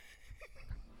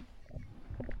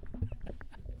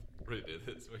redo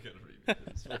this. We gotta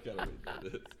redo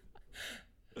this.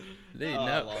 Dude,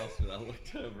 I no. lost it. I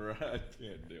looked over. I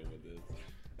can't deal with this.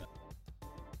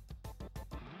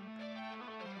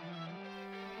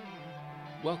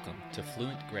 Welcome to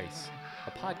Fluent Grace,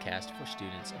 a podcast for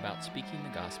students about speaking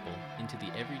the gospel into the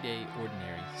everyday,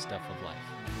 ordinary stuff of life.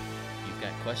 You've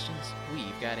got questions,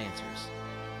 we've got answers.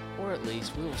 Or at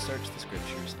least we will search the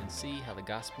scriptures and see how the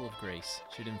gospel of grace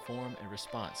should inform a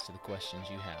response to the questions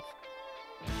you have.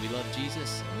 We love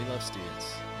Jesus and we love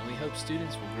students, and we hope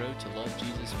students will grow to love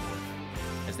Jesus more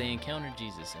as they encounter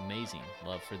Jesus' amazing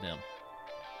love for them.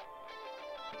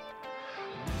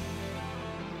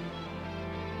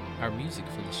 Our music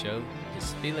for the show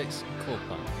is Felix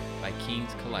Culpa by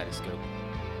King's Kaleidoscope.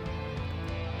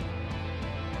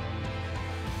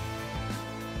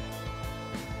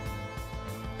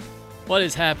 What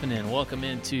is happening? Welcome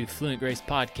into Fluent Grace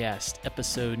Podcast,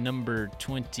 episode number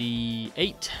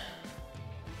 28.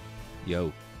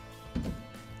 Yo.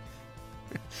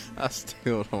 I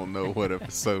still don't know what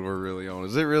episode we're really on.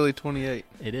 Is it really 28?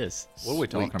 It is. What are we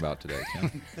talking about today,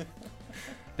 Tim?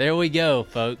 There we go,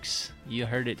 folks. You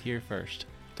heard it here first.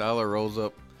 Tyler rolls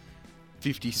up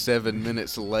 57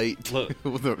 minutes late Look.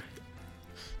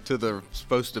 to the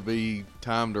supposed to be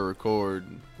time to record.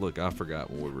 Look, I forgot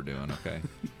what we were doing, okay?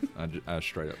 I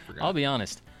straight up forgot. I'll be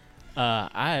honest.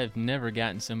 I have never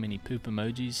gotten so many poop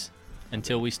emojis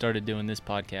until we started doing this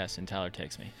podcast and Tyler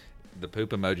texts me. The poop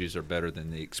emojis are better than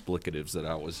the explicatives that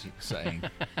I was saying.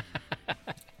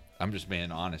 I'm just being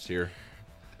honest here.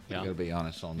 You gotta be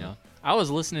honest on Yeah. I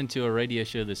was listening to a radio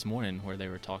show this morning where they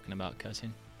were talking about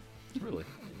cussing. Really?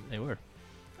 They were.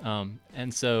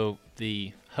 And so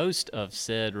the host of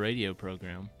said radio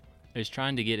program is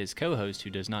trying to get his co-host, who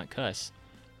does not cuss,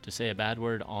 to say a bad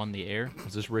word on the air.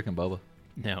 Is this Rick and Bubba?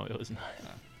 No, it was not.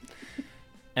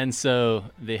 And so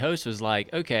the host was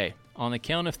like, okay, on the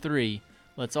count of 3,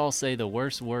 let's all say the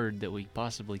worst word that we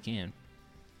possibly can.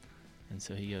 And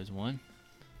so he goes 1,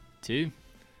 2,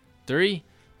 3,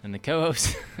 and the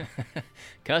co-host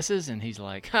cusses, and he's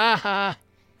like, ha ha,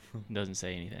 doesn't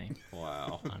say anything.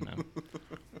 Wow. I know.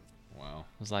 Wow.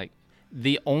 I was like,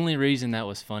 the only reason that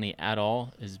was funny at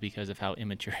all is because of how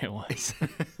immature it was.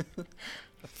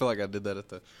 I feel like I did that at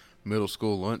the middle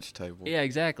school lunch table. Yeah,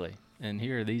 exactly. And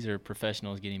these are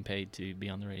professionals getting paid to be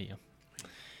on the radio.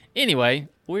 Anyway,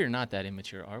 we're not that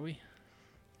immature, are we?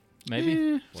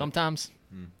 Maybe. Sometimes.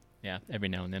 Yeah, every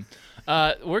now and then.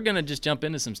 We're going to just jump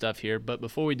into some stuff here, but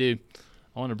before we do,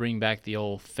 I want to bring back the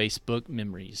old Facebook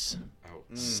memories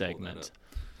segment.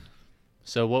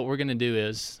 So what we're going to do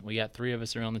is, we got 3 of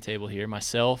us around the table here,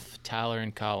 myself, Tyler,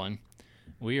 and Colin.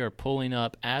 We are pulling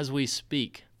up, as we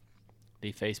speak,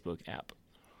 the Facebook app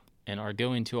and are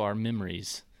going to our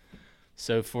memories.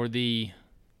 So for the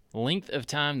length of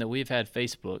time that we've had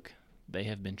Facebook, they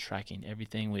have been tracking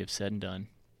everything we have said and done.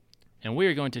 And we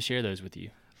are going to share those with you.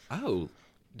 Oh,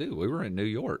 dude, we were in New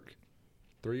York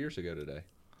 3 years ago today.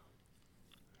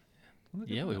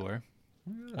 Yeah, we were.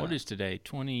 What is today?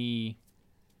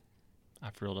 I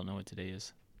for real don't know what today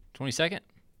is. 22nd?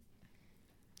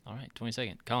 All right,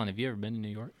 22nd. Colin, have you ever been to New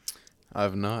York?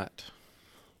 I've not.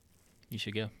 You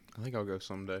should go. I think I'll go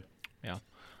someday. Yeah.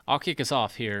 I'll kick us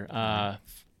off here.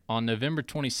 On November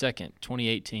 22nd,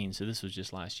 2018, so this was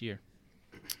just last year,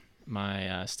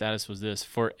 my status was this: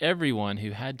 for everyone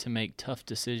who had to make tough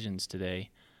decisions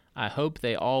today, I hope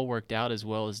they all worked out as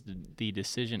well as the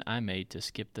decision I made to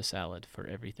skip the salad for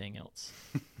everything else.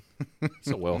 It's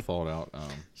a well thought out.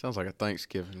 Sounds like a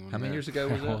Thanksgiving one. How many there. years ago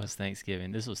was It that? was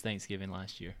Thanksgiving. This was Thanksgiving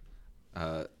last year.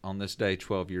 On this day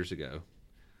 12 years ago,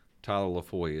 Tyler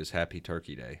LaFoy is Happy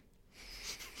Turkey Day.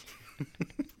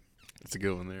 That's a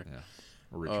good one there. Yeah.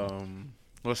 Original.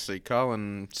 Let's see.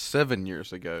 Colin, 7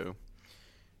 years ago,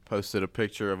 posted a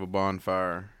picture of a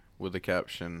bonfire with the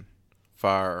caption,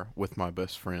 "Fire with my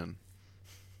best friend."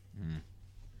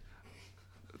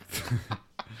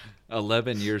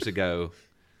 11 years ago,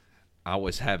 I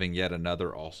was having yet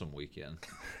another awesome weekend.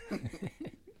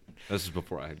 This is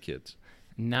before I had kids.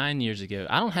 9 years ago.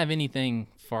 I don't have anything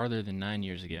farther than 9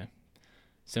 years ago.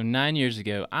 So 9 years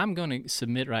ago, I'm going to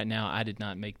submit right now, I did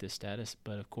not make this status,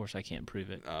 but of course I can't prove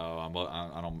it. Oh,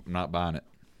 I'm not buying it.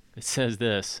 It says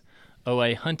this: "Oh,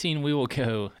 a hunting we will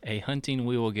go, a hunting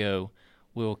we will go.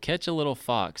 We will catch a little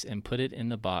fox and put it in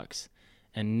the box,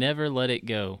 and never let it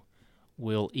go.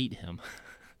 We'll eat him."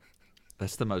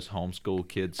 That's the most homeschool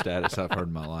kid status I've heard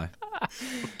in my life.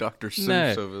 Dr. Seuss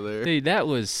No. over there. Dude, that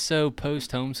was so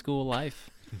post-homeschool life.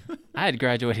 I had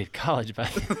graduated college by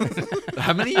then.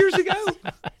 How many years ago?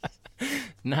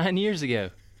 9 years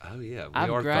ago. Oh, yeah. We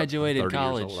I've are graduated 30 years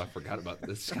college. old. I forgot about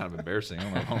this. It's kind of embarrassing. I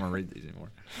don't know if I'm going to read these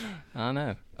anymore. I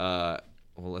know.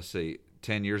 well, let's see.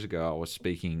 10 years ago, I was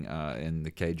speaking in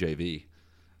the KJV.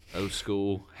 Oh,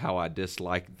 school, how I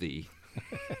dislike thee.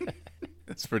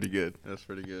 That's pretty good. That's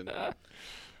pretty good. I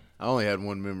only had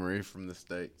one memory from this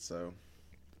date, so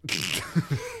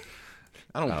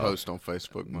I don't post on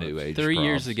Facebook much. New age 3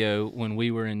 years proms. ago, when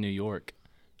we were in New York,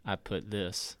 I put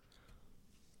this.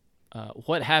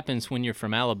 What happens when you're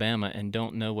from Alabama and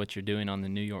don't know what you're doing on the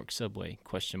New York subway? ?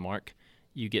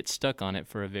 You get stuck on it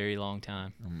for a very long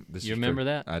time. This You is remember true.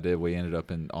 that? I did. We ended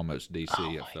up in almost D.C., Oh,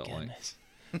 I my felt like. goodness.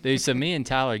 Dude, so me and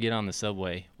Tyler get on the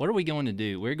subway. What are we going to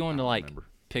do? We're going to, like, remember.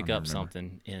 pick I up remember.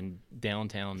 something in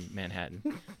downtown Manhattan.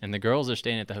 And the girls are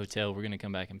staying at the hotel. We're going to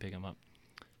come back and pick them up.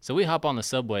 So we hop on the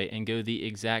subway and go the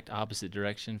exact opposite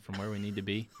direction from where we need to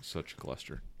be. Such a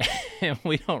cluster. And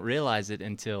we don't realize it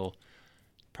until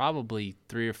probably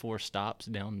 3 or 4 stops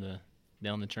down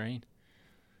the train.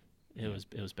 It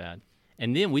was bad.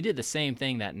 And then we did the same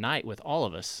thing that night with all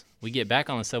of us. We get back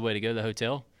on the subway to go to the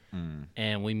hotel,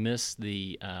 and we miss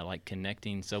the like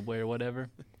connecting subway or whatever.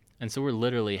 And so we're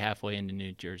literally halfway into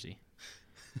New Jersey.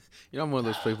 You know, I'm one of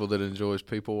those people that enjoys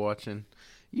people watching.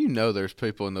 You know, there's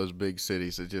people in those big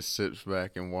cities that just sits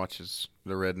back and watches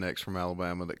the rednecks from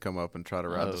Alabama that come up and try to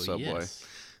ride the subway. Yes.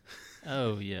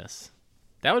 Oh, yes.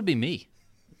 That would be me.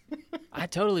 I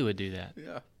totally would do that.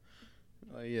 Yeah.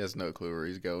 Well, he has no clue where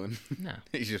he's going. No.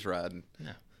 He's just riding.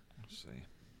 No. Let's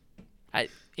see.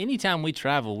 Anytime we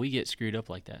travel, we get screwed up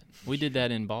like that. We did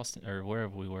that in Boston or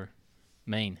wherever we were,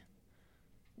 Maine,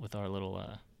 with our little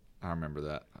I remember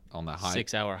that on that hike.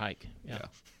 6-hour hike. Yeah. Yeah.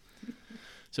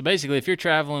 So basically, if you're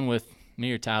traveling with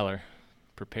me or Tyler,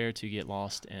 prepare to get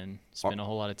lost and spend a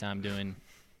whole lot of time doing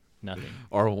nothing.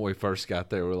 Or when we first got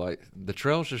there, we're like, the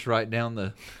trail's just right down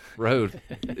the road.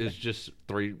 It's just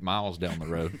 3 miles down the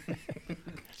road.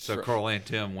 So Carl and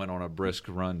Tim went on a brisk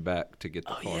run back to get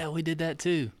the Oh car. yeah, we did that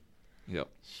too. Yep.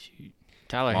 Shoot.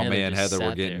 Tyler My and man just Heather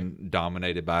were sat there. getting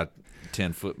dominated by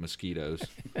 10-foot mosquitoes.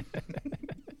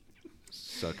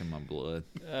 Sucking my blood.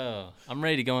 Oh, I'm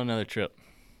ready to go on another trip.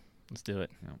 Let's do it.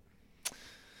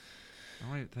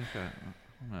 I don't think I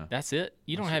don't know. That's it?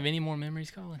 You don't have any more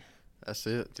memories, Colin? That's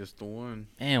it. Just the one.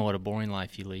 Man, what a boring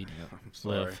life you lead. I'm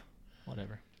sorry. Live.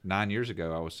 Whatever. 9 years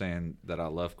ago, I was saying that I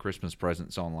love Christmas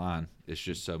presents online. It's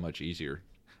just so much easier.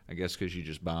 I guess because you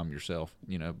just buy them yourself.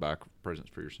 You know, buy presents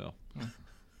for yourself.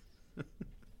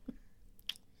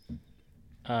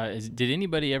 Did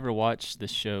anybody ever watch the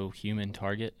show Human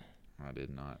Target? I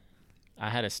did not. I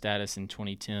had a status in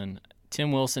 2010.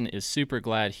 Tim Wilson is super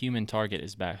glad Human Target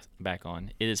is back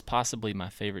on. It is possibly my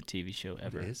favorite TV show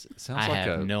ever. It sounds I like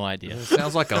have no idea. It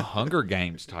sounds like a Hunger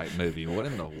Games type movie. What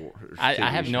in the world? I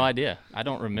have no idea. I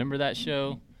don't remember that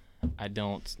show. I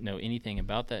don't know anything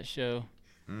about that show.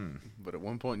 But at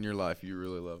one point in your life, you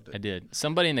really loved it. I did.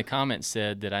 Somebody in the comments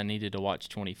said that I needed to watch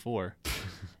 24,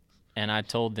 and I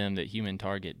told them that Human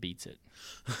Target beats it.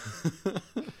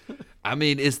 I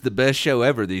mean, it's the best show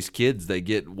ever. These kids, they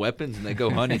get weapons and they go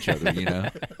hunt each other, you know?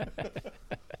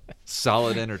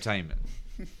 Solid entertainment.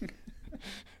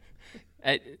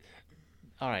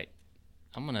 All right.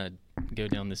 I'm going to go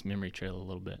down this memory trail a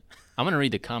little bit. I'm going to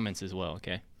read the comments as well,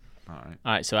 okay? All right.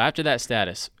 All right, so after that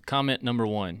status, comment number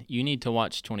 1, you need to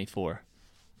watch 24.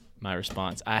 My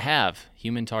response, I have.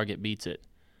 Human Target beats it.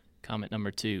 Comment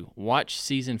number 2, watch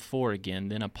season 4 again,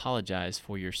 then apologize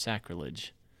for your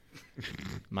sacrilege.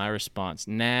 My response,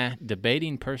 nah,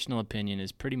 debating personal opinion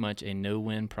is pretty much a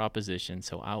no-win proposition,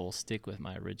 so I will stick with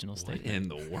my original What statement. in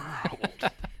the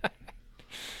world?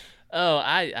 Oh,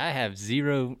 I have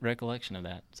zero recollection of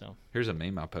that. So Here's a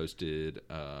meme I posted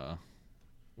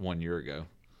 1 year ago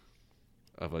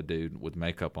of a dude with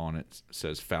makeup on it. It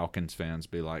says, Falcons fans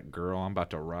be like, girl, I'm about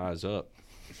to rise up.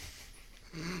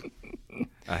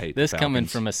 I hate this the coming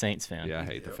Falcons. from a Saints fan. Yeah, I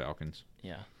hate the Falcons.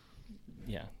 Yeah.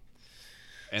 Yeah.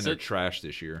 And So- they're trash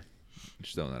this year.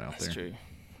 Just throwing that out That's there. true.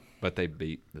 But they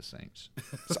beat the Saints.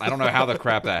 So I don't know how the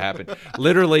crap that happened.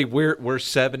 Literally, we're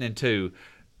 7-2.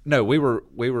 No, we were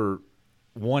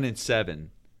 1-7.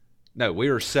 No,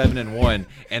 we were 7-1,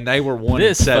 and they were 1-7.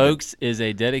 This, folks, is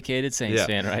a dedicated Saints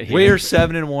fan right here. We're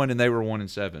 7-1, and they were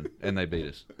 1-7, and they beat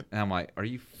us. And I'm like, are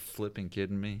you flipping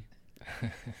kidding me?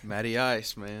 Matty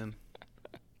Ice, man.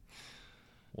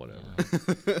 Whatever.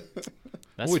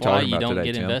 That's What we why talking you about don't today,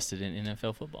 get Tim? invested in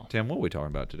NFL football. Tim, what are we talking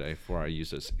about today before I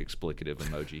use this explicative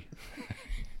emoji?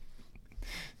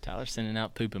 Tyler's sending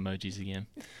out poop emojis again.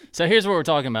 So here's what we're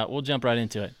talking about. We'll jump right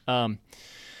into it.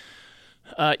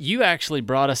 You actually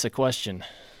brought us a question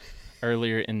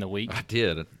earlier in the week. I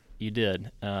did. You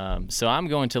did. So I'm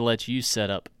going to let you set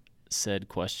up said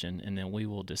question, and then we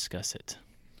will discuss it.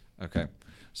 Okay.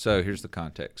 So here's the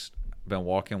context. been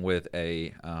walking with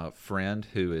a friend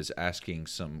who is asking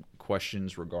some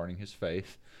questions regarding his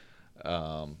faith,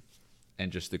 and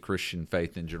just the Christian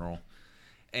faith in general.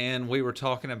 And we were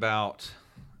talking about,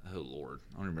 oh Lord,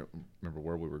 I don't remember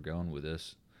where we were going with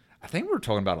this. I think we were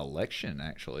talking about election,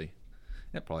 actually.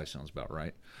 That probably sounds about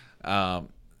right.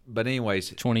 But anyways,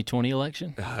 2020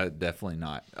 election? definitely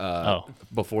not.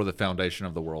 Before the foundation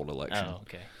of the world election. Oh,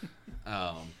 okay.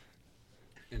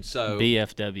 And so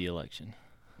BFW election.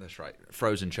 that's right.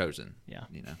 Frozen chosen. Yeah.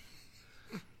 You know.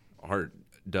 Or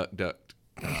ducked.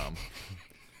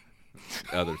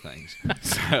 Other things.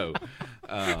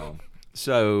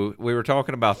 So we were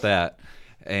talking about that,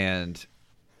 and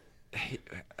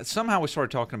somehow we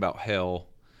started talking about hell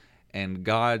and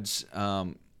God's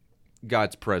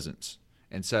presence.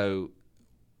 And so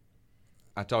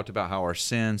I talked about how our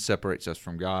sin separates us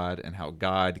from God and how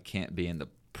God can't be in the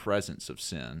presence of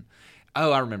sin.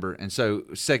 Oh, I remember. And so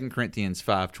 2 Corinthians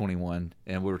 5:21,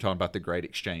 and we were talking about the great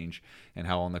exchange and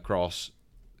how on the cross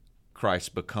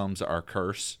Christ becomes our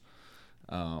curse.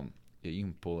 You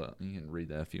can pull that. You can read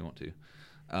that if you want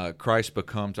to. Christ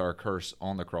becomes our curse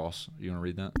on the cross. You want to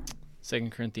read that? 2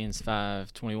 Corinthians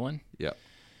 5:21. Yeah.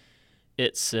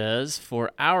 It says,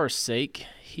 "For our sake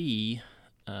he,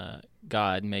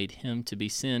 God, made him to be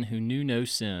sin who knew no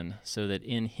sin, so that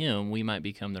in him we might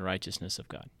become the righteousness of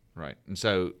God." Right. And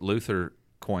so Luther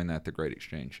coined that the great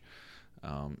exchange.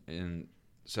 And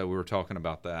so we were talking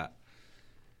about that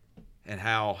and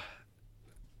how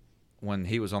when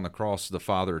he was on the cross, the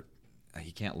Father,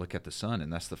 he can't look at the Son,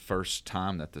 and that's the first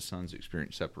time that the Son's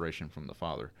experienced separation from the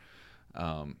Father.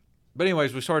 But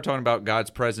anyways, we started talking about God's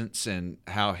presence and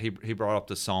how he brought up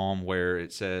the psalm where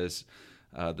it says,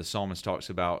 the psalmist talks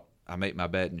about, I make my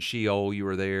bed in Sheol, you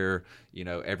were there. You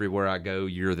know, everywhere I go,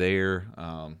 you're there.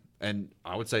 And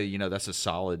I would say, that's a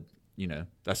solid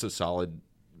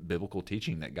biblical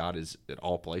teaching that God is at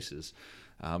all places.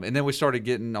 And then we started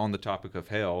getting on the topic of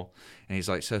hell, and he's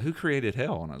like, so who created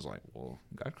hell? And I was like, well,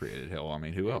 God created hell. I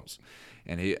mean, who else?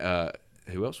 And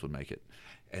who else would make it?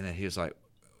 And then he was like,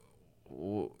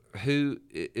 well, who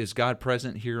is God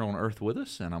present here on earth with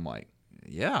us? And I'm like,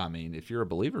 yeah, I mean, if you're a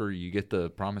believer, you get the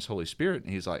promised Holy Spirit.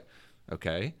 And he's like,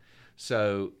 okay,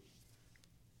 so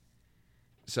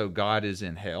God is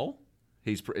in hell?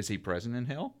 Is he present in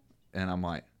hell? And I'm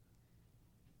like,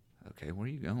 okay, where are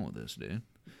you going with this, dude?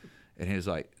 And he was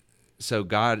like, so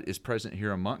God is present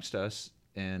here amongst us,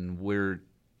 and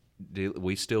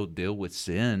we still deal with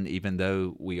sin, even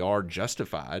though we are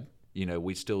justified.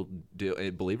 We still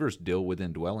believers deal with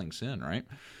indwelling sin, right?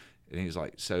 And he's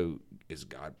like, so is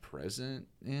God present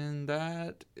in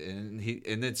that? And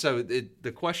then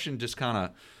the question just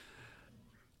kind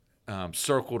of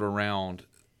circled around,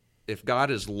 if God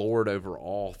is Lord over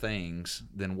all things,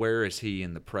 then where is he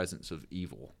in the presence of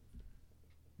evil?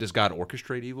 Does God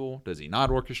orchestrate evil? Does he not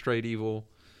orchestrate evil?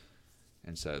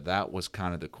 And so that was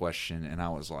kind of the question, and I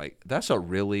was like, that's a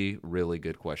really, really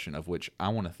good question, of which I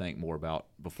want to think more about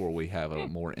before we have a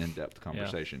more in-depth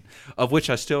conversation, of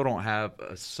which I still don't have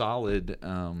a solid,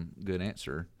 good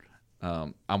answer.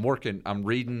 I'm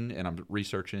reading, and I'm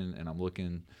researching, and I'm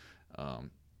looking,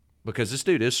 because this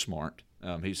dude is smart.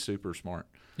 He's super smart.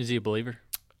 Is he a believer?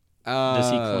 Does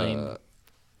he claim?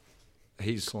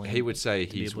 He would say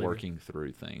he's working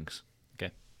through things.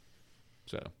 Okay.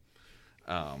 So,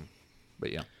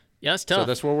 but yeah. Yeah, that's tough. So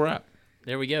that's where we're at.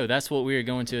 There we go. That's what we are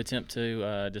going to attempt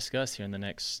to discuss here in the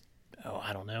next,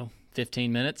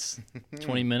 15 minutes,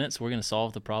 20 minutes. We're going to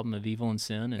solve the problem of evil and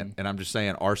sin. And I'm just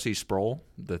saying, R.C. Sproul,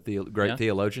 the great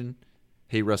theologian,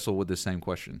 he wrestled with the same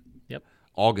question. Yep.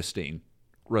 Augustine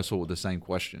wrestled with the same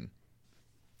question.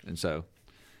 And so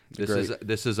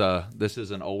this is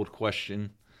an old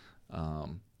question.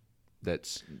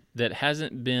 That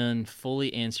hasn't been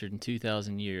fully answered in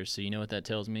 2,000 years. So you know what that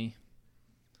tells me?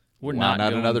 We're not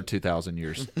another 2,000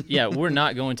 years. Yeah, we're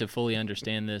not going to fully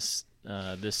understand this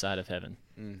side of heaven.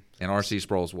 And R.C.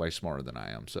 Sproul is way smarter than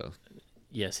I am. So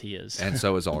yes, he is. And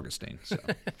so is Augustine. So.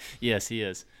 Yes, he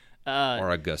is. Or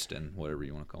Augustine, whatever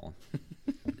you want to call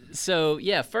him. So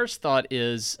yeah, first thought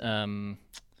is,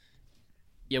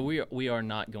 we are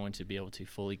not going to be able to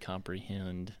fully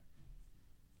comprehend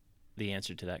the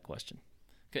answer to that question.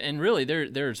 And really,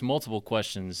 there's multiple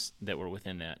questions that were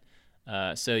within that.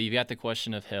 So you've got the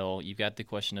question of hell, you've got the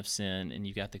question of sin, and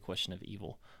you've got the question of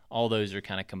evil. All those are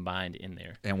kind of combined in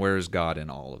there. And where is God in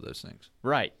all of those things?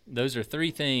 Right. Those are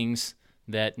three things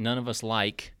that none of us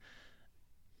like.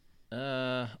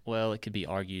 Well, it could be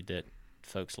argued that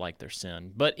folks like their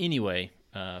sin. But anyway,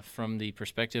 from the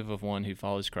perspective of one who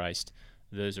follows Christ,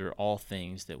 those are all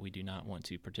things that we do not want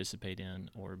to participate in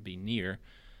or be near.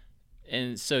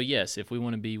 And so, yes, if we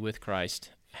want to be with Christ,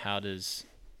 how does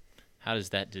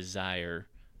that desire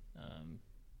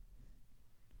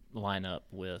line up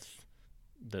with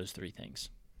those three things?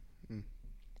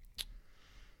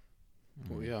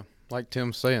 Well, yeah, like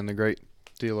Tim's saying, the great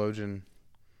theologian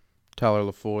Tyler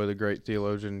LaFoy, the great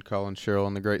theologian Colin Sherrill,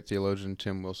 and the great theologian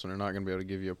Tim Wilson are not going to be able to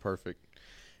give you a perfect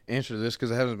answer to this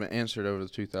because it hasn't been answered over the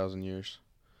 2,000 years.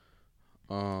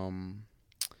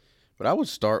 But I would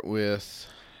start with,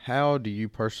 how do you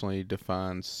personally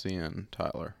define sin,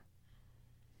 Tyler?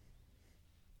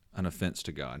 An offense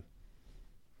to God,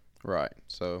 Right.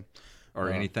 So, or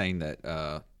anything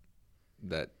that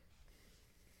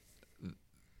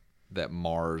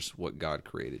mars what God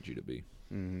created you to be.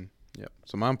 Yep.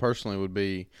 So mine personally would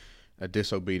be a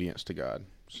disobedience to God.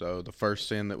 So the first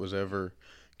sin that was ever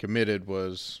committed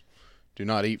was, do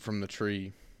not eat from the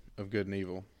tree of good and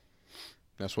evil.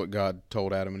 That's what God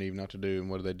told Adam and Eve not to do. And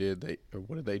what did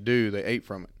they do? They ate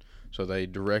from it. So they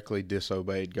directly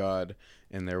disobeyed God,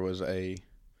 and there was a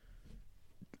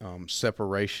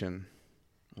separation.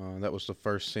 That was the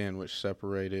first sin which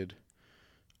separated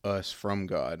us from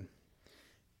God.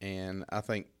 And I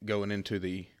think going into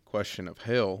the question of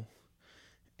hell,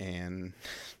 and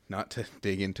not to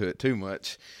dig into it too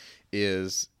much,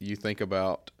 is you think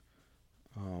about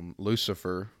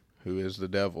Lucifer, who is the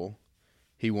devil.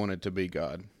 He wanted to be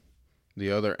God.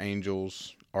 The other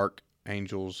angels,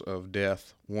 archangels of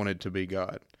death, wanted to be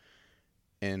God.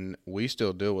 And we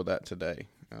still deal with that today.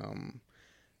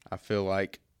 I feel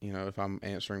like, if I'm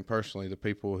answering personally, the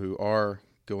people who are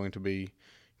going to be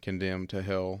condemned to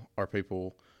hell are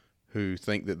people who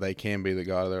think that they can be the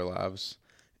God of their lives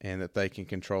and that they can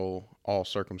control all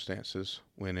circumstances,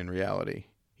 when in reality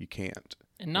you can't.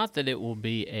 And not that it will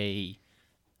be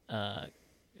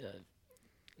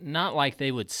not like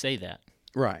they would say that.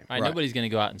 Right. Nobody's going to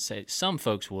go out and say it. Some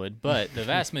folks would, but the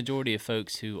vast majority of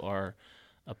folks who are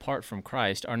apart from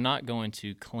Christ are not going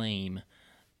to claim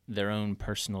their own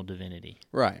personal divinity.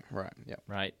 Right. Yep.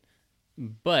 Right?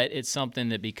 But it's something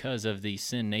that, because of the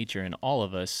sin nature in all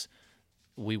of us,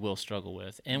 we will struggle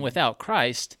with. And without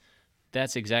Christ,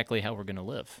 that's exactly how we're going to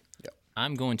live. Yep.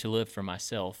 I'm going to live for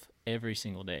myself every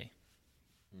single day.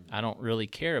 I don't really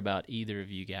care about either of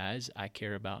you guys. I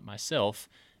care about myself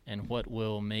and what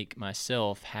will make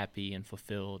myself happy and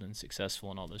fulfilled and successful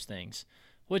and all those things,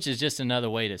 which is just another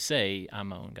way to say I'm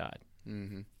my own God.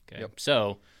 Mm-hmm. Okay. Yep.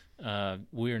 So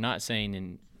we're not saying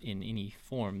in any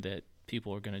form that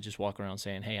people are going to just walk around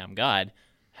saying, hey, I'm God.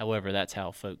 However, that's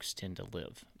how folks tend to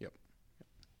live. Yep.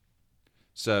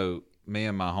 So me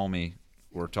and my homie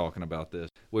were talking about this.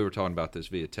 We were talking about this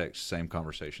via text, same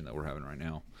conversation that we're having right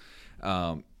now.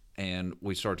 And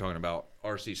we started talking about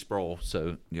R.C. Sproul.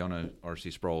 So y'all know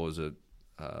R.C. Sproul is a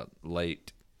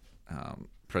late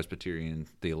Presbyterian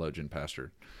theologian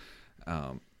pastor.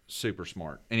 Super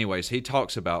smart. Anyways, he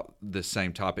talks about this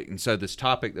same topic. And so this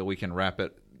topic that we can wrap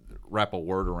a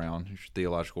word around,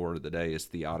 theological word of the day, is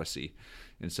theodicy.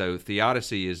 And so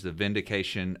theodicy is the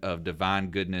vindication of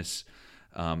divine goodness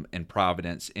and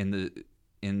providence in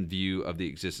view of the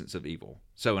existence of evil.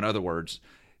 So in other words,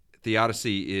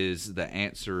 theodicy is the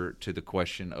answer to the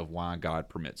question of why God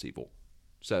permits evil.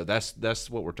 So that's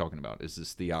what we're talking about, is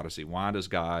this theodicy. Why does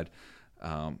God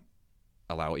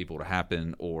allow evil to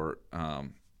happen, or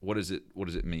what does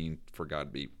it mean for God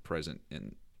to be present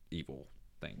in evil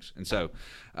things? And so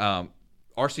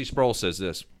R.C. Sproul says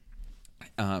this.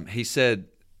 He said,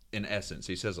 in essence,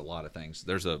 he says a lot of things.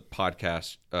 There's a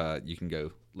podcast, you can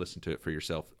go listen to it for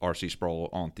yourself, R.C. Sproul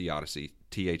on theodicy,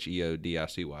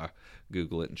 Theodicy.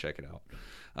 Google it and check it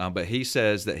out. But he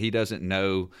says that he doesn't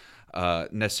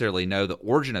necessarily know the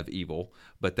origin of evil,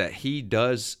 but that he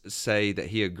does say that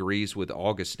he agrees with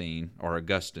Augustine,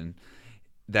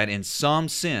 that in some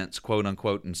sense, quote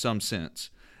unquote, in some sense,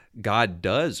 God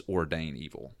does ordain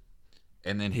evil.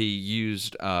 And then he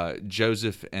used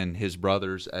Joseph and his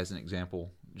brothers as an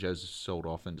example. Joseph sold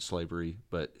off into slavery,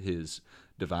 but his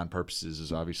divine purposes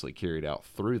is obviously carried out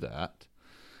through that.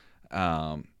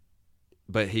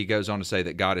 But he goes on to say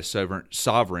that God is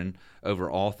sovereign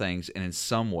over all things, and in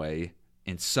some way,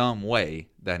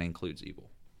 that includes evil.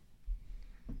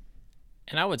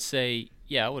 And I would say,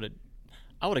 yeah, I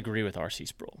would agree with R.C.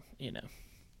 Sproul,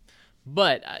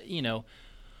 But,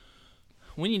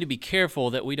 we need to be careful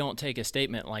that we don't take a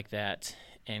statement like that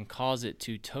and cause it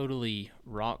to totally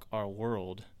rock our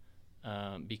world,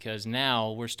 because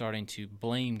now we're starting to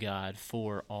blame God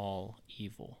for all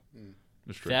evil.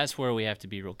 That's where we have to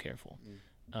be real careful.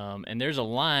 And there's a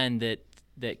line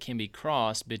that can be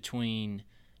crossed between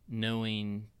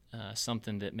knowing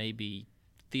something that may be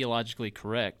theologically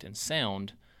correct and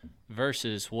sound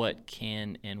versus what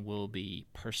can and will be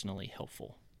personally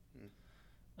helpful.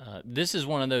 This is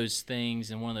one of those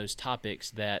things and one of those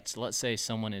topics that, let's say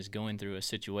someone is going through a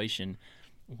situation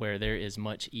where there is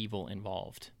much evil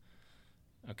involved.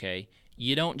 Okay?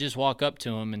 You don't just walk up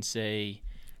to them and say,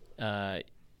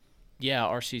 yeah,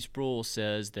 R.C. Sproul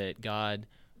says that God,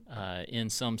 in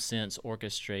some sense,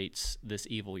 orchestrates this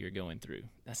evil you're going through.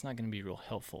 That's not going to be real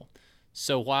helpful.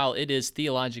 So while it is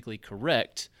theologically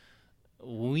correct,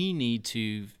 we need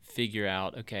to figure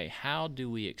out, okay, how do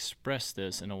we express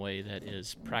this in a way that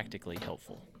is practically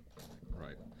helpful?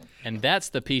 Right. And that's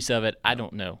the piece of it I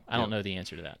don't know. I don't know the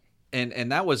answer to that.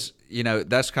 And that was,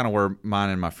 that's kind of where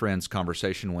mine and my friend's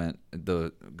conversation went.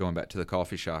 Going back to the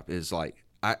coffee shop is like,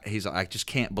 he's like, I just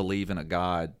can't believe in a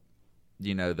God,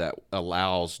 that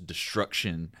allows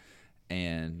destruction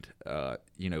and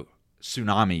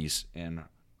tsunamis and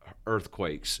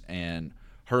earthquakes and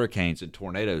hurricanes and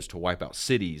tornadoes to wipe out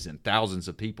cities and thousands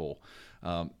of people.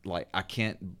 Like I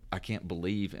can't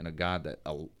believe in a God that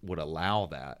would allow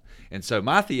that. And so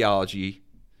my theology,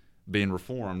 being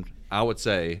Reformed, I would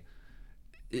say,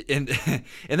 and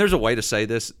there's a way to say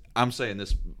this. I'm saying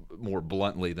this more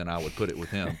bluntly than I would put it with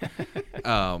him.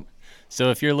 So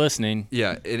if you're listening,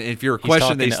 yeah, and if you're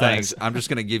questioning these things, us. I'm just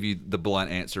going to give you the blunt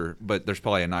answer. But there's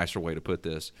probably a nicer way to put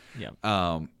this.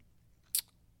 Yeah.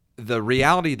 The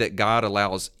reality that God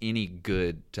allows any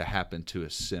good to happen to a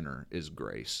sinner is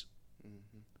grace.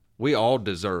 Mm-hmm. We all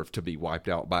deserve to be wiped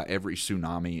out by every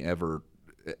tsunami ever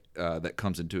that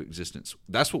comes into existence.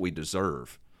 That's what we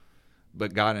deserve.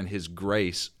 But God in his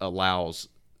grace allows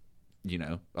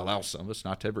some of us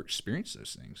not to ever experience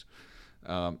those things.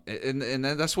 And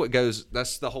that's what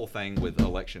that's the whole thing with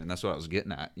election. And that's what I was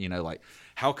getting at, like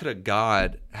how could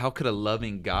a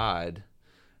loving God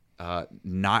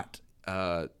not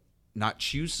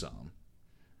choose some?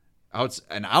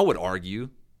 I would argue,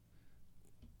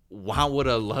 why would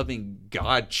a loving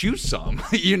God choose some?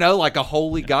 Like a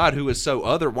holy God who is so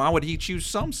other, why would he choose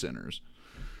some sinners?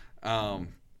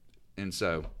 And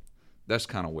so that's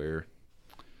kind of where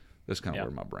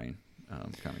my brain kind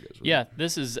of goes with it.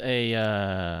 This is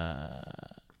a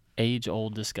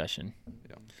age-old discussion.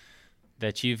 Yeah.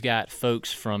 That you've got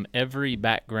folks from every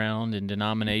background and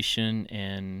denomination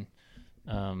and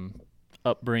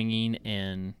upbringing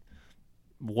and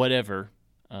whatever.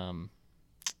 I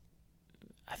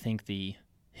think the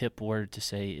hip word to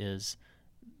say is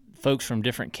folks from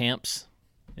different camps.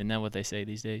 Isn't that what they say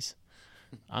these days?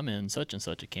 I'm in such and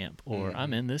such a camp, or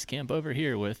I'm in this camp over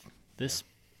here with this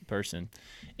person.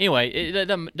 Anyway,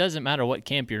 it doesn't matter what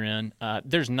camp you're in.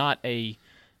 There's not a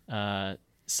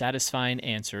satisfying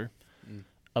answer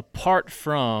apart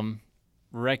from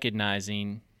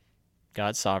recognizing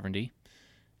God's sovereignty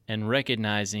and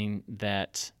recognizing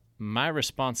that my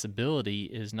responsibility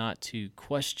is not to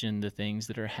question the things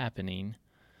that are happening,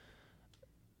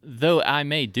 though I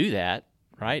may do that.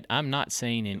 Right? I'm not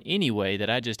saying in any way that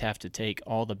I just have to take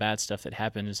all the bad stuff that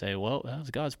happened and say, well, that was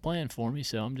God's plan for me,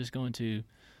 so I'm just going to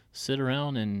sit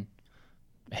around and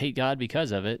hate God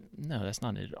because of it. No, that's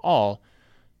not it at all.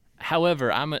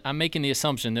 However, I'm making the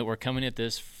assumption that we're coming at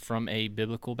this from a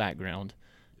biblical background.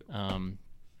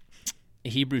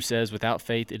 Hebrews says, without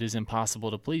faith, it is impossible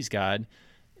to please God.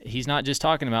 He's not just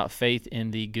talking about faith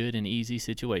in the good and easy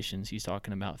situations. He's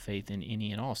talking about faith in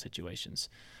any and all situations.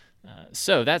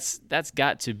 So that's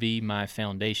got to be my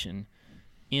foundation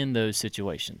in those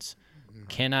situations.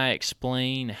 Can I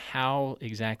explain how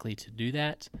exactly to do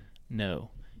that?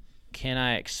 No. Can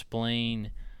I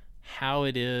explain how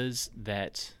it is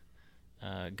that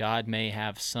God may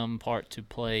have some part to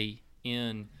play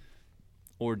in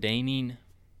ordaining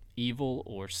evil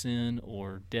or sin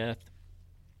or death?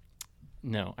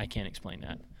 No, I can't explain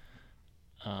that.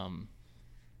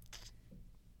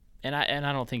 And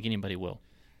I don't think anybody will.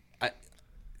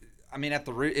 I mean, at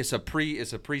the root, it's a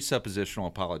presuppositional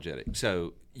apologetic.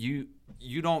 So you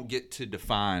don't get to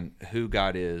define who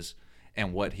God is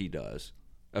and what he does.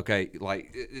 Okay,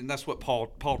 and that's what Paul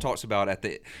talks about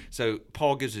so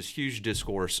Paul gives this huge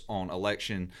discourse on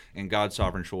election and God's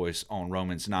sovereign choice on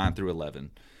Romans 9 through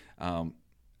 11. I'm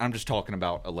just talking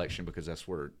about election because that's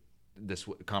where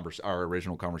our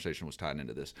original conversation was tied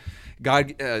into this.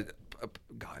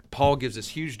 Paul gives this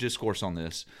huge discourse on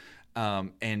this.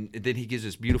 And then he gives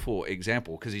this beautiful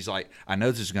example because he's like, I know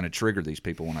this is going to trigger these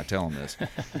people when I tell them this.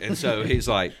 And so he's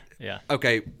like,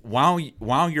 okay, while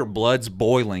your blood's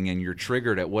boiling and you're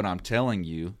triggered at what I'm telling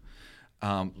you,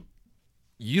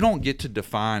 you don't get to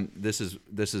define, this is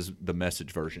the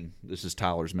Message version. This is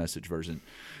Tyler's Message version.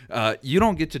 You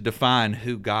don't get to define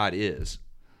who God is.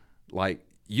 Like,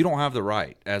 you don't have the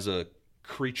right as a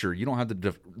creature. You don't have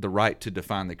the right to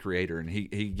define the creator. And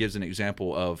he gives an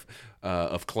example of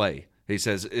clay. He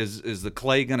says, is the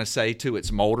clay going to say to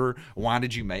its molder, why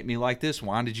did you make me like this?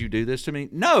 Why did you do this to me?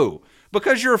 No,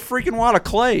 because you're a freaking wad of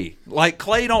clay. Like,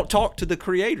 clay don't talk to the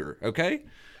creator, okay?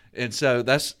 And so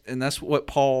that's what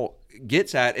Paul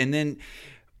gets at. And then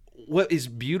what is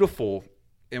beautiful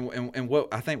and what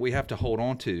I think we have to hold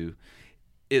on to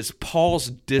is Paul's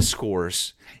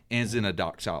discourse ends in a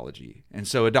doxology. And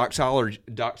so a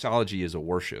doxology is a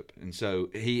worship. And so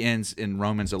he ends in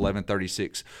Romans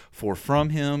 11:36, for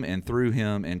from him and through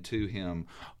him and to him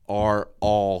are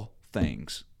all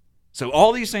things. So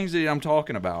all these things that I'm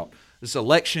talking about, this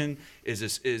election,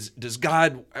 does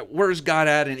God, where's God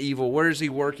at in evil? Where is he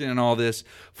working in all this?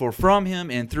 For from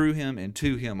him and through him and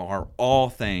to him are all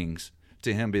things.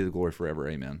 To him be the glory forever.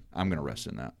 Amen. I'm going to rest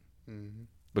in that. Mm-hmm.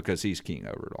 Because he's king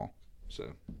over it all.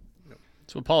 So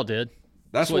that's what Paul did.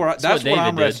 That's what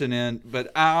I'm resting in. But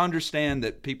I understand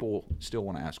that people still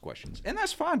want to ask questions, and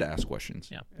that's fine to ask questions.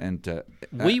 Yeah, and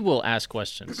we will ask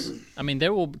questions. I mean,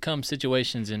 there will come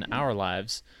situations in our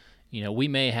lives. You know, we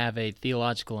may have a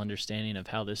theological understanding of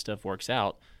how this stuff works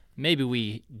out. Maybe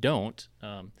we don't.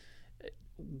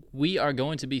 We are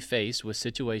going to be faced with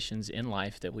situations in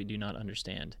life that we do not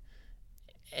understand,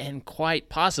 and quite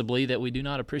possibly that we do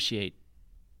not appreciate.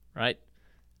 Right?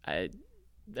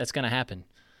 That's going to happen.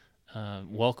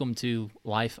 Welcome to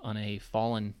life on a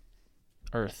fallen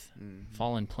earth,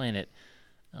 fallen planet.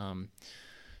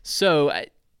 So I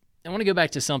want to go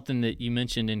back to something that you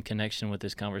mentioned in connection with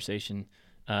this conversation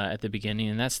at the beginning,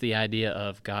 and that's the idea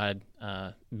of God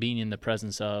being in the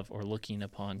presence of or looking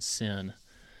upon sin.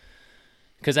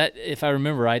 Because if I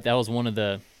remember right, that was one of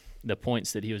the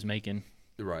points that he was making.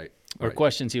 Right. Or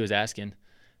questions he was asking.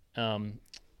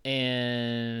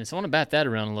 And so I want to bat that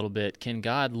around a little bit. Can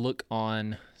God look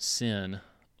on sin,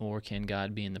 or can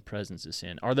God be in the presence of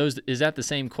sin? Is that the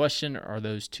same question, or are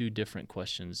those two different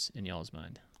questions in y'all's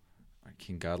mind?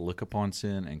 Can God look upon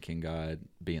sin, and can God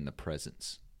be in the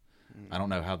presence? I don't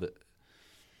know how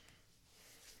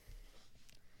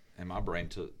in my brain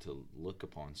to look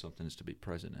upon something is to be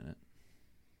present in it.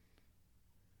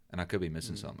 And I could be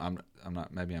missing something. I'm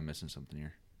not. Maybe I'm missing something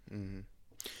here. Mm-hmm.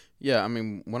 Yeah, I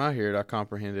mean, when I hear it, I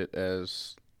comprehend it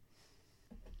as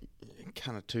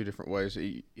kind of two different ways.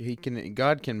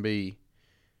 God can be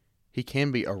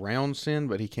around sin,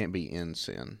 but he can't be in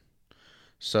sin.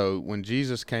 So when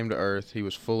Jesus came to earth, he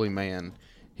was fully man.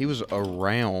 He was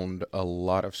around a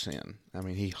lot of sin. I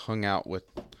mean, he hung out with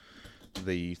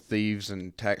the thieves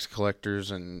and tax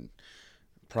collectors and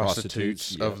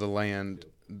prostitutes of the land.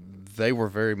 They were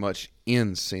very much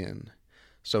in sin.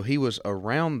 So he was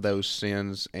around those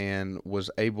sins and was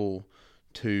able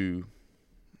to,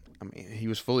 I mean, he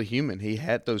was fully human. He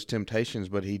had those temptations,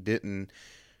 but he didn't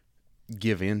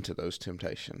give in to those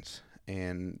temptations.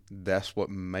 And that's what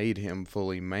made him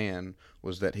fully man,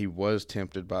 was that he was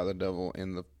tempted by the devil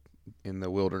in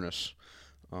the wilderness.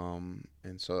 And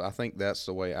so I think that's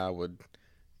the way I would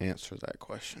answer that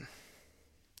question.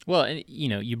 Well, and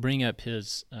you bring up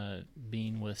his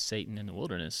being with Satan in the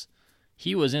wilderness.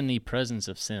 He was in the presence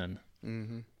of sin,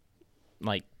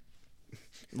 like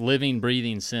living,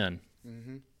 breathing sin.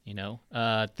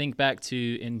 Mm-hmm. Think back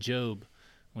to in Job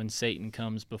when Satan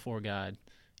comes before God.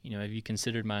 Have you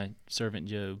considered my servant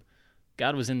Job?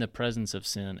 God was in the presence of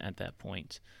sin at that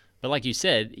point. But like you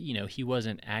said, he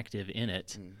wasn't active in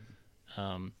it.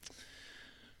 Mm-hmm.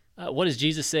 What does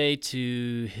Jesus say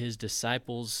to his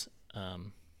disciples? I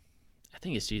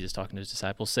think it's Jesus talking to his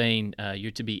disciples, saying, you're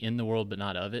to be in the world but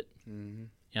not of it. Mm-hmm.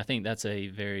 I think that's a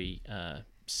very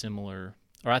similar,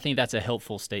 or I think that's a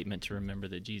helpful statement to remember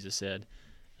that Jesus said,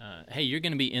 hey, you're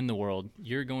going to be in the world.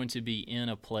 You're going to be in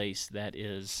a place that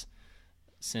is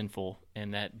sinful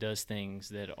and that does things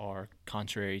that are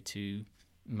contrary to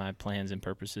my plans and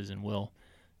purposes and will.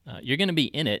 You're going to be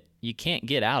in it. You can't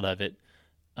get out of it,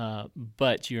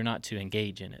 but you're not to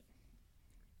engage in it,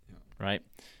 right?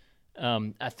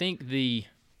 I think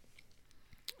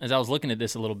as I was looking at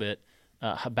this a little bit,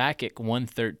 Habakkuk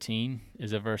 1:13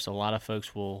 is a verse a lot of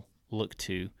folks will look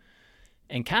to.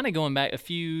 And kind of going back a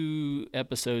few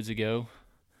episodes ago,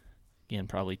 again,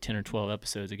 probably 10 or 12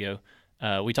 episodes ago,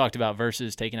 we talked about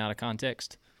verses taken out of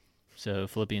context. So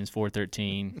Philippians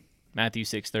 4:13, Matthew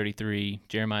 6:33,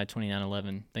 Jeremiah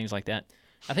 29:11, things like that.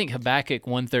 I think Habakkuk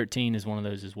 1:13 is one of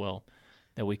those as well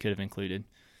that we could have included.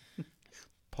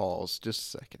 Pause just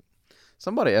a second.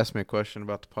 Somebody asked me a question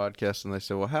about the podcast, and they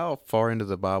said, well, how far into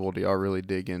the Bible do y'all really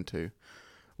dig into?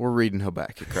 We're reading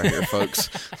Habakkuk right here, folks.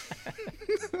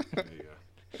 There you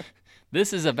go.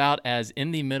 This is about as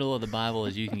in the middle of the Bible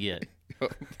as you can get.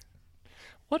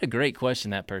 What a great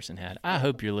question that person had. I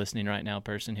hope you're listening right now,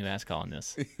 person who asked Colin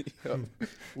this.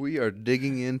 We are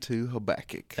digging into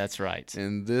Habakkuk. That's right.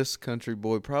 And this country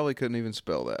boy probably couldn't even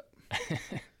spell that.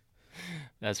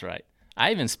 That's right.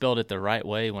 I even spelled it the right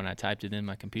way when I typed it in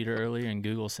my computer earlier, and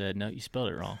Google said, no, you spelled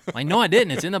it wrong. I'm like, no, I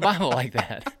didn't. It's in the Bible like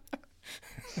that.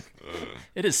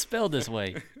 It is spelled this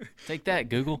way. Take that,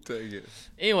 Google. Take it.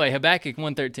 Anyway, Habakkuk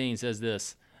 1:13 says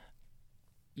this.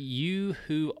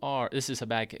 This is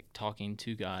Habakkuk talking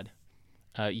to God.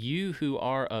 You who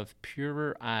are of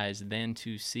purer eyes than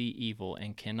to see evil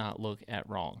and cannot look at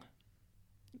wrong.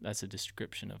 That's a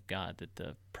description of God that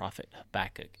the prophet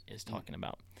Habakkuk is talking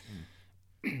about.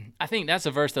 I think that's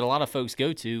a verse that a lot of folks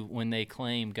go to when they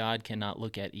claim God cannot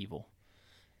look at evil.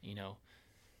 You know,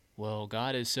 well,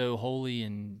 God is so holy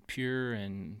and pure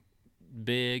and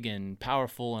big and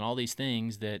powerful and all these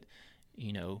things that,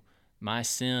 you know, my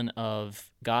sin of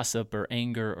gossip or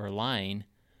anger or lying,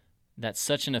 that's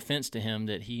such an offense to him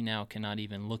that he now cannot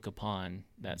even look upon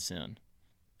that sin.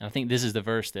 And I think this is the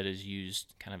verse that is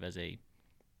used kind of as a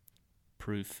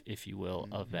proof, if you will,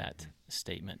 of that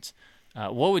statement.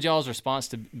 What would y'all's response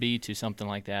be to something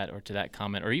like that, or to that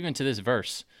comment, or even to this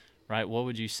verse, right? What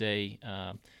would you say?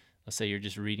 Let's say you're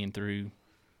just reading through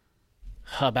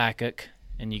Habakkuk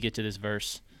and you get to this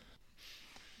verse.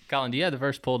 Colin, do you have the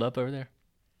verse pulled up over there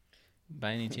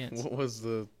by any chance? What was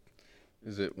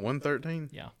is it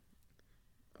 113? Yeah.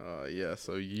 Yeah,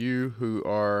 so you who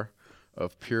are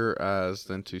of pure eyes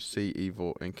than to see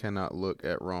evil and cannot look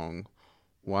at wrong,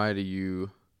 why do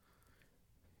you...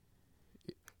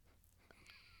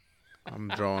 I'm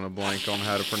drawing a blank on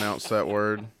how to pronounce that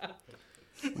word.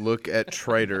 Look at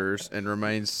traitors and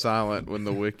remain silent when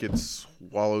the wicked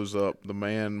swallows up the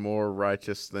man more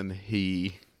righteous than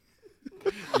he.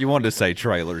 You wanted to say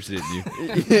trailers, didn't you?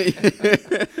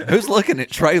 Who's looking at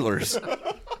trailers?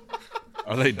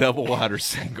 Are they double wide or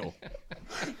single?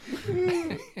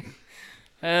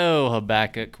 Oh,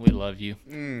 Habakkuk, we love you.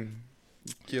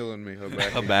 Killing me,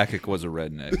 Habakkuk. Habakkuk was a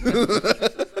redneck.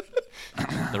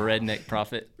 The redneck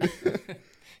prophet.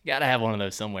 Gotta have one of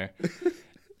those somewhere.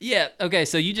 Yeah, okay,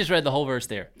 so you just read the whole verse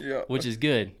there, Yeah. which is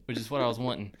good, which is what I was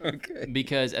wanting. Okay.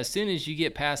 Because as soon as you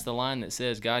get past the line that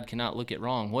says God cannot look at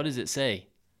wrong, what does it say?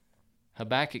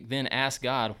 Habakkuk then asked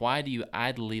God, why do you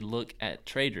idly look at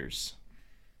traitors?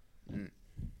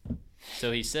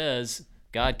 So he says,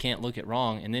 God can't look at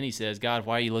wrong, and then he says, God,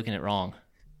 why are you looking at wrong?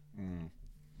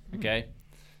 Okay?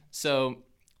 So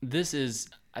this is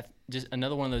just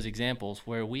another one of those examples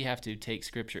where we have to take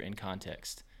Scripture in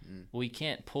context. We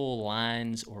can't pull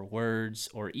lines or words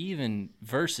or even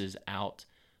verses out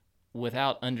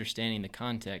without understanding the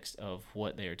context of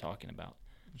what they are talking about.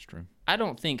 That's true. I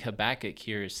don't think Habakkuk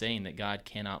here is saying that God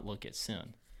cannot look at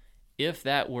sin. If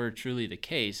that were truly the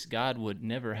case, God would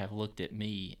never have looked at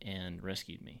me and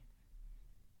rescued me.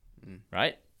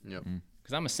 Right? Yep.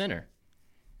 Because I'm a sinner.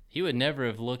 He would never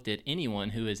have looked at anyone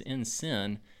who is in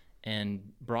sin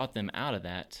and brought them out of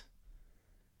that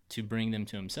to bring them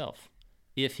to himself,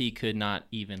 if he could not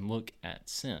even look at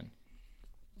sin.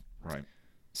 Right.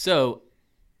 So,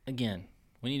 again,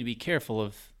 we need to be careful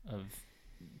of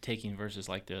taking verses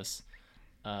like this.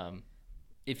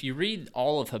 If you read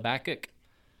all of Habakkuk,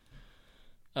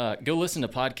 go listen to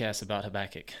podcasts about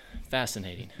Habakkuk.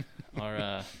 Fascinating.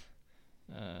 I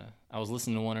was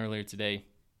listening to one earlier today.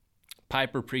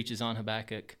 Piper preaches on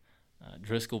Habakkuk.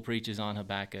 Driscoll preaches on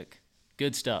Habakkuk.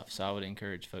 Good stuff. So I would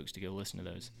encourage folks to go listen to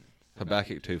those.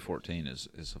 Habakkuk 2:14 is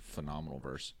a phenomenal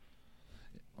verse.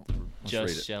 Let's Just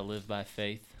read it. shall live by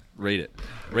faith. Read it.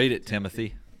 Read it,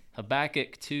 Timothy.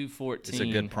 Habakkuk 2:14. It's a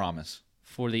good promise.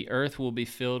 For the earth will be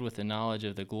filled with the knowledge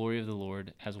of the glory of the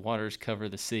Lord as waters cover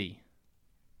the sea.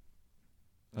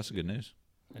 That's good news.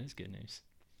 That is good news.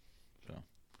 So,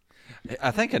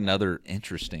 I think another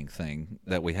interesting thing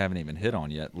that we haven't even hit on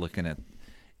yet, looking at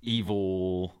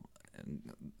evil,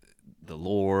 and the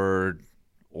Lord,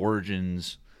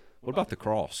 origins. What about the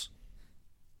cross?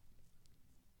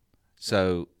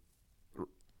 So,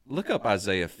 look up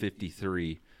Isaiah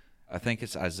 53. I think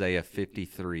it's Isaiah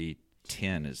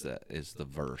 53:10 is the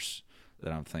verse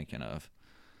that I'm thinking of.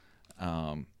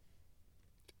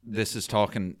 This is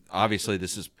talking, obviously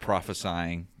this is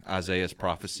prophesying Isaiah's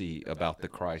prophecy about the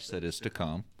Christ that is to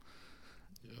come.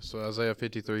 So Isaiah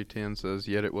 53:10 says,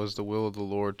 "Yet it was the will of the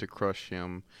Lord to crush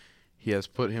him. He has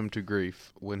put him to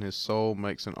grief. When his soul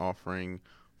makes an offering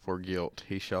for guilt,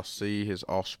 he shall see his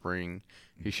offspring.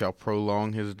 He shall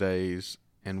prolong his days,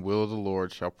 and will of the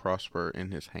Lord shall prosper in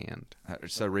his hand."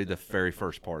 So read the very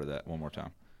first part of that one more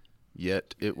time.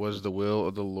 Yet it was the will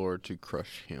of the Lord to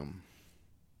crush him.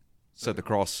 So the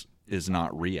cross is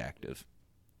not reactive.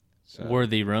 So, Were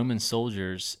the Roman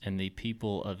soldiers and the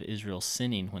people of Israel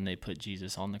sinning when they put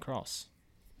Jesus on the cross?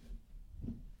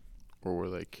 Or were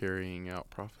they carrying out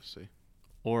prophecy?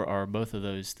 Or are both of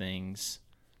those things,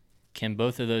 can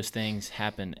both of those things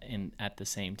happen at the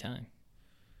same time?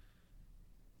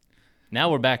 Now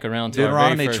we're back around to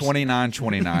Deuteronomy our very first.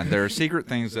 29:29. There are secret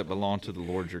things that belong to the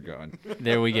Lord your God.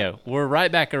 There we go. We're right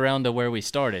back around to where we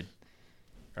started,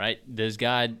 right? Does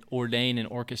God ordain and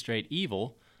orchestrate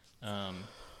evil?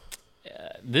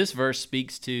 This verse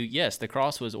speaks to, yes, the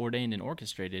cross was ordained and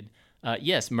orchestrated.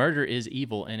 Yes, murder is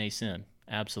evil and a sin,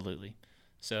 absolutely.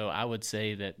 So I would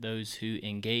say that those who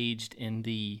engaged in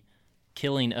the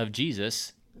killing of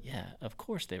Jesus, yeah, of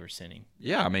course they were sinning.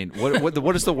 Yeah, I mean, what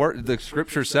does the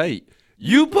scripture say?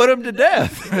 You put him to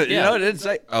death. You Yeah. know, it didn't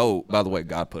say, oh, by the way,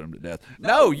 God put him to death.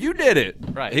 No, you did it.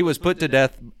 Right. He was put to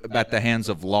death at the hands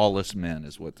of lawless men,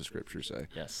 is what the scriptures say.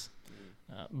 Yes.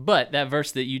 But that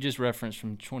verse that you just referenced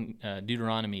from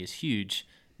Deuteronomy is huge.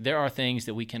 There are things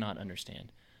that we cannot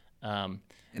understand. And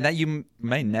that you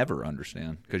may never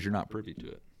understand because you're not privy to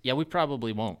it. Yeah, we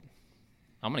probably won't.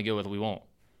 I'm going to go with we won't.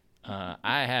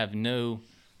 I have no,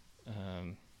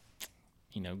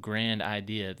 grand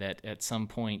idea that at some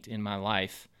point in my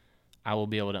life I will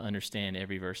be able to understand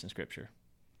every verse in Scripture.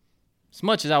 As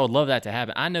much as I would love that to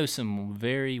happen, I know some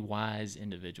very wise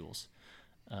individuals.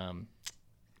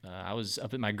 I was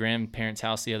up at my grandparents'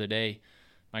 house the other day.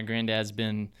 My granddad's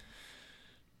been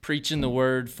preaching the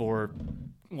word for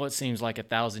what seems like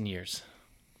 1,000 years.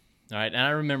 All right, and I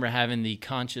remember having the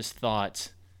conscious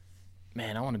thought,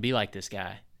 man, I want to be like this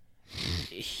guy.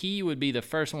 He would be the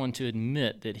first one to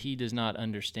admit that he does not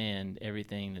understand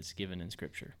everything that's given in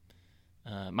Scripture.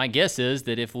 My guess is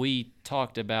that if we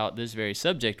talked about this very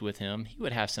subject with him, he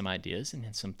would have some ideas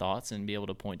and some thoughts and be able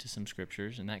to point to some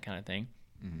scriptures and that kind of thing.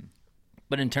 Mm-hmm.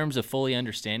 But in terms of fully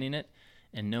understanding it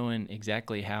and knowing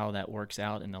exactly how that works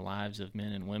out in the lives of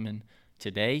men and women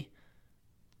today,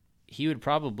 he would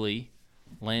probably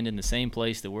land in the same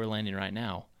place that we're landing right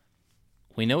now.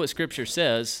 We know what Scripture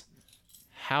says.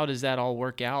 How does that all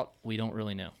work out? We don't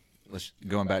really know.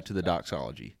 Going back to the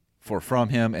doxology. For from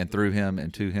him and through him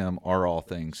and to him are all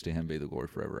things. To him be the glory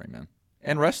forever. Amen.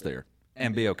 And rest there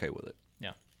and be okay with it.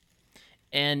 Yeah.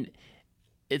 And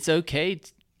it's okay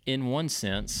in one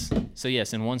sense. So,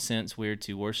 yes, in one sense, we're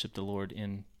to worship the Lord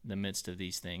in the midst of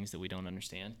these things that we don't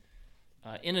understand.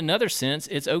 In another sense,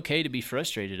 it's okay to be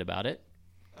frustrated about it.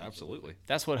 Absolutely.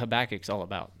 That's what Habakkuk's all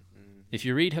about. If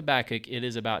you read Habakkuk, it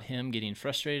is about him getting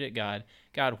frustrated at God.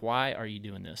 God, why are you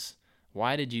doing this?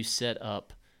 Why did you set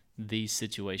up these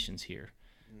situations here?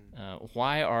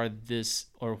 Why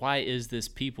is this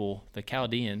people, the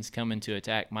Chaldeans, coming to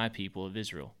attack my people of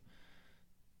Israel?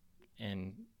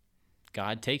 And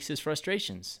God takes his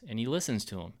frustrations and he listens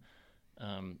to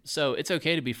them. So it's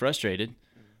okay to be frustrated,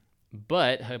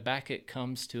 but Habakkuk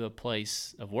comes to a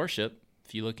place of worship.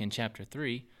 If you look in chapter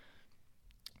 3,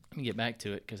 let me get back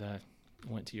to it because I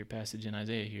went to your passage in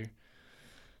Isaiah here.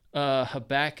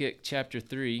 Habakkuk chapter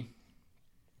 3,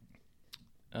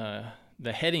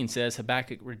 the heading says,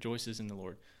 Habakkuk rejoices in the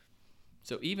Lord.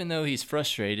 So even though he's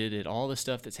frustrated at all the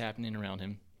stuff that's happening around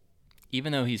him,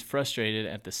 even though he's frustrated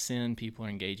at the sin people are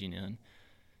engaging in,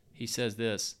 he says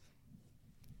this,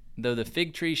 though the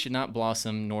fig tree should not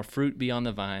blossom, nor fruit be on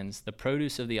the vines, the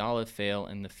produce of the olive fail,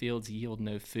 and the fields yield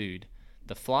no food,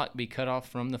 the flock be cut off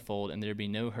from the fold, and there be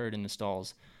no herd in the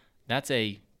stalls. That's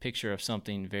a picture of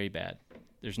something very bad.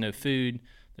 There's no food,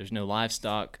 there's no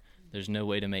livestock, there's no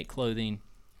way to make clothing,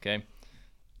 okay?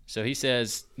 So he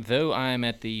says, though I am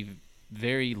at the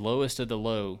very lowest of the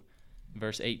low,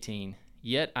 verse 18,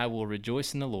 yet I will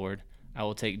rejoice in the Lord. I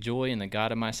will take joy in the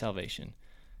God of my salvation.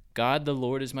 God the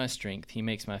Lord is my strength. He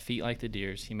makes my feet like the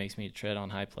deer's. He makes me to tread on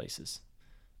high places.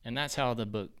 And that's how the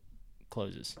book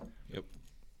closes. Yep.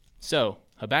 So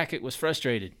Habakkuk was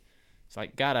frustrated. It's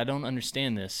like, God, I don't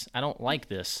understand this. I don't like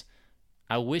this.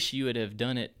 I wish you would have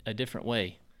done it a different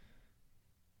way.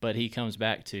 But he comes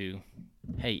back to,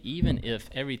 hey, even if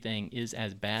everything is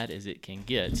as bad as it can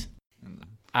get,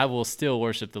 I will still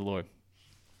worship the Lord.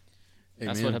 Amen.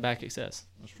 That's what Habakkuk says.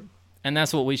 That's true. And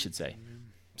that's what we should say.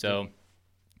 So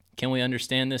can we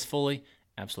understand this fully?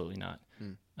 Absolutely not.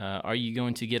 Are you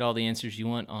going to get all the answers you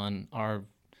want on our,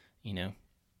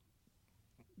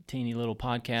 teeny little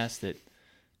podcast that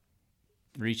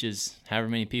reaches however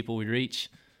many people we reach?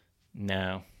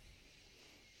 No.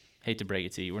 Hate to break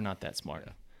it to you, we're not that smart.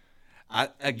 I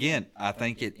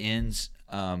think it ends.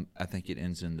 I think it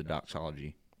ends in the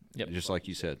doxology. Yep. Just like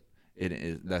you said,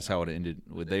 that's how it ended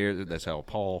with there. That's how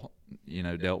Paul,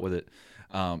 dealt with it.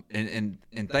 And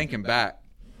thinking back,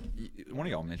 one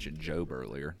of y'all mentioned Job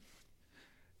earlier.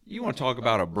 You want to talk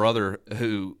about a brother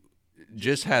who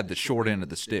just had the short end of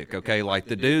the stick. Okay, like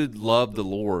the dude loved the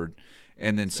Lord,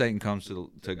 and then Satan comes to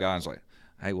God and's like,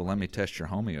 "Hey, well, let me test your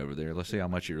homie over there. Let's see how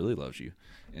much he really loves you."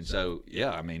 And so,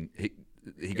 yeah, I mean,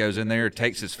 he goes in there,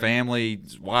 takes his family,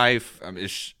 his wife. I mean,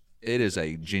 it is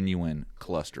a genuine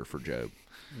cluster for Job.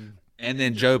 And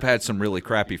then Job had some really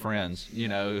crappy friends. You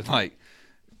know, like,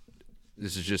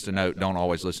 this is just a note: don't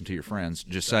always listen to your friends.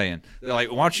 Just saying. They're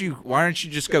like, why don't you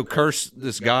just go curse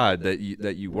this God that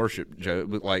you worship, Job?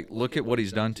 But like, look at what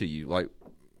he's done to you. Like,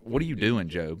 what are you doing,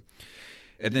 Job?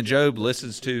 And then Job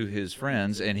listens to his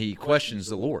friends and he questions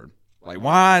the Lord. Like,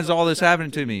 why is all this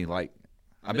happening to me? Like,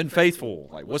 I've been faithful.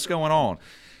 Like, what's going on?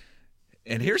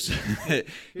 And here's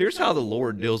how the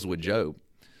Lord deals with Job.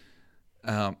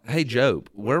 Hey, Job,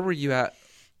 where were you at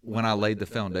when I laid the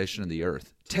foundation of the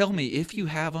earth? Tell me if you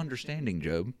have understanding,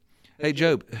 Job. Hey,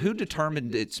 Job, who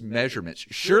determined its measurements?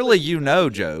 Surely you know,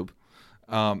 Job.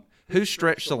 Who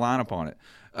stretched the line upon it?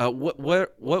 What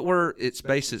were its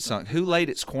bases sunk? Who laid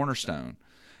its cornerstone?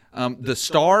 The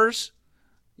stars,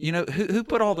 you know, who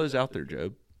put all those out there,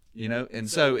 Job? You know, and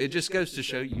so it just goes to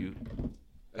show you,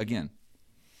 again,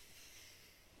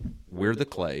 we're the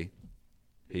clay,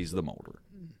 he's the molder.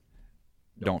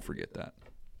 Don't forget that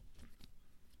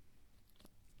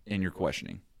in your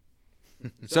questioning.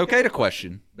 It's okay to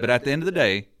question, but at the end of the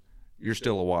day, you're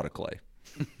still a wad of clay.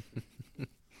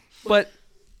 But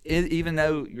even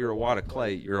though you're a wad of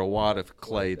clay, you're a wad of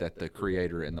clay that the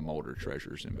Creator and the molder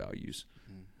treasures and values.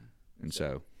 And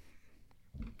so,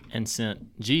 And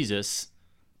sent Jesus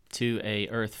to a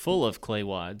earth full of clay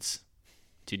wads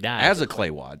to die. as a clay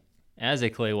wad, As a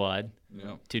clay wad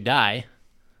yeah. to die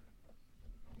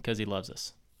because he loves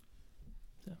us.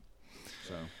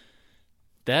 So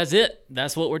That's it.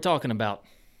 That's what we're talking about.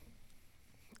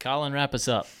 Colin, wrap us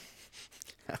up.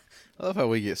 I love how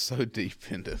we get so deep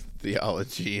into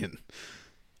theology and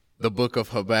the book of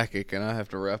Habakkuk, and I have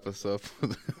to wrap us up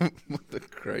with the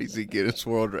crazy Guinness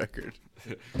World Record.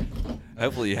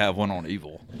 hopefully you have one on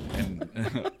evil.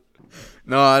 And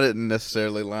No, I didn't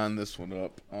necessarily line this one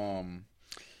up.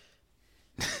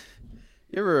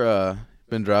 You ever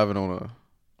been driving on a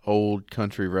old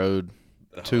country road,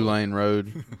 2-lane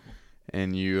road,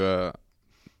 and you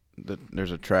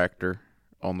there's a tractor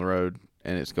on the road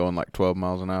and it's going like 12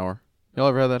 miles an hour? Y'all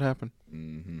ever had that happen?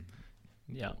 mm-hmm.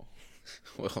 Yeah.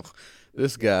 Well,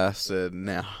 this guy said,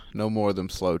 "Now, no more of them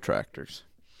slow tractors."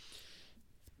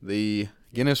 The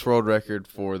Guinness World Record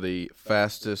for the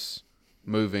fastest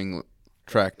moving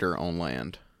tractor on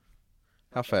land.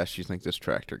 How fast do you think this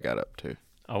tractor got up to?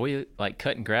 Are we like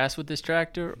cutting grass with this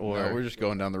tractor or No, we're just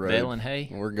going down the road. baling hay?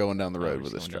 We're going down the Oh, road we're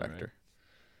with this just going down the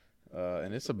tractor.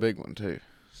 And it's a big one, too.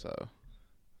 So,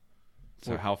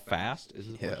 how fast is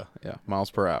it? yeah,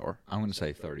 miles per hour. I'm going to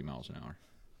say 30 miles an hour.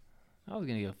 I was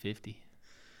going to go 50.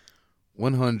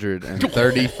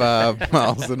 135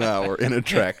 miles an hour in a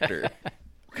tractor.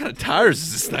 What kind of tires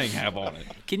does this thing have on it?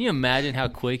 Can you imagine how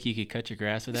quick you could cut your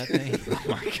grass with that thing? Oh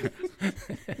my God.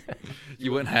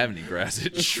 You wouldn't have any grass.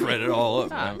 It'd shred it all up.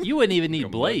 Nah, man. you wouldn't even need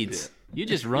Like a mud blades. pit. You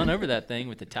just run over that thing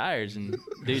with the tires, and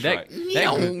dude, That's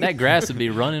that grass would be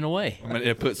running away. I'm going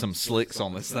to put some slicks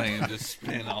on this thing and just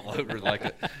spin all over like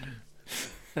a...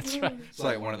 That's right. It's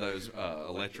like one of those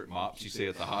electric mops you see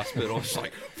at the hospital. It's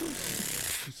like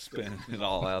spinning it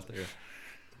all out there.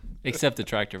 Except the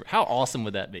tractor. How awesome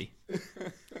would that be?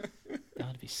 That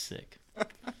would be sick.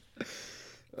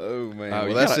 Oh, man. Oh, Well,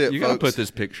 you that's gotta, it, you got to folks. put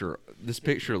this picture. This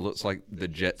picture looks like the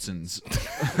Jetsons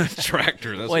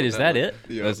tractor. That's Wait, what is that it?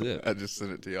 Yeah, That's it. I just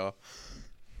sent it to y'all.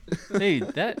 Dude,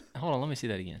 that. Hold on, let me see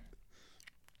that again.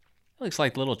 That looks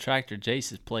like the little tractor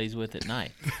Jace plays with at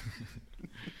night.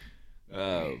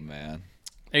 Oh, man.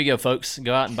 There you go, folks.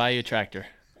 Go out and buy you a tractor.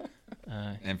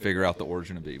 And figure out the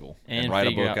origin of evil. And write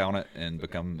a figure book out- on it and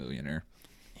become a millionaire.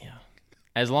 Yeah.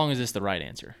 As long as it's the right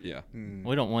answer. Yeah.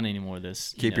 We don't want any more of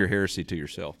this. Keep your heresy to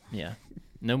yourself. Yeah.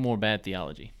 No more bad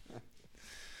theology.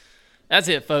 That's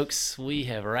it, folks. We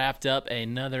have wrapped up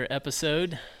another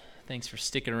episode. Thanks for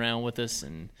sticking around with us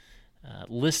and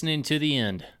listening to the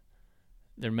end.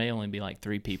 There may only be like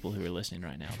 3 people who are listening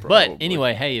right now. But Probably.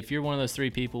 anyway, hey, if you're one of those 3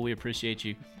 people, we appreciate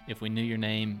you. If we knew your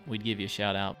name, we'd give you a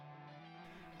shout out.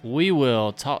 We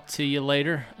will talk to you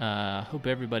later. Hope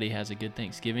everybody has a good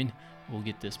Thanksgiving. We'll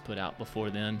get this put out before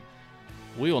then.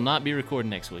 We will not be recording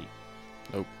next week.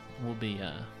 Nope. We'll be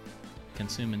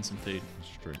consuming some food.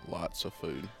 Lots of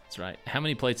food. That's right. How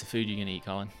many plates of food are you going to eat,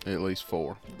 Colin? At least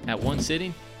 4. At one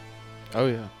sitting? Oh,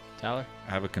 yeah. Tyler?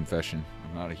 I have a confession.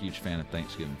 I'm not a huge fan of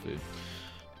Thanksgiving food.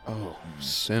 Oh,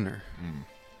 sinner.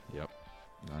 Yep.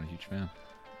 Not a huge fan.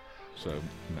 So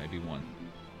maybe 1.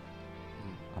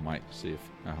 I might see if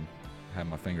have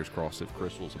my fingers crossed if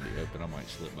Crystal's will be open. I might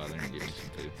slip by there and get me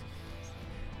some too.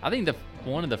 I think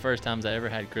one of the first times I ever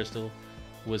had Crystal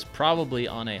was probably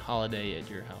on a holiday at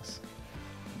your house.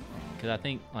 Because I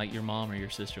think like your mom or your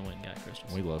sister went and got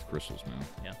crystals. We love crystals, man.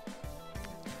 Yeah.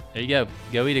 There you go.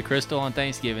 Go eat a crystal on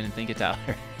Thanksgiving and think it's out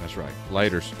there. That's right.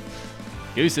 Laters.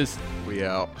 Gooses. We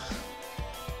out.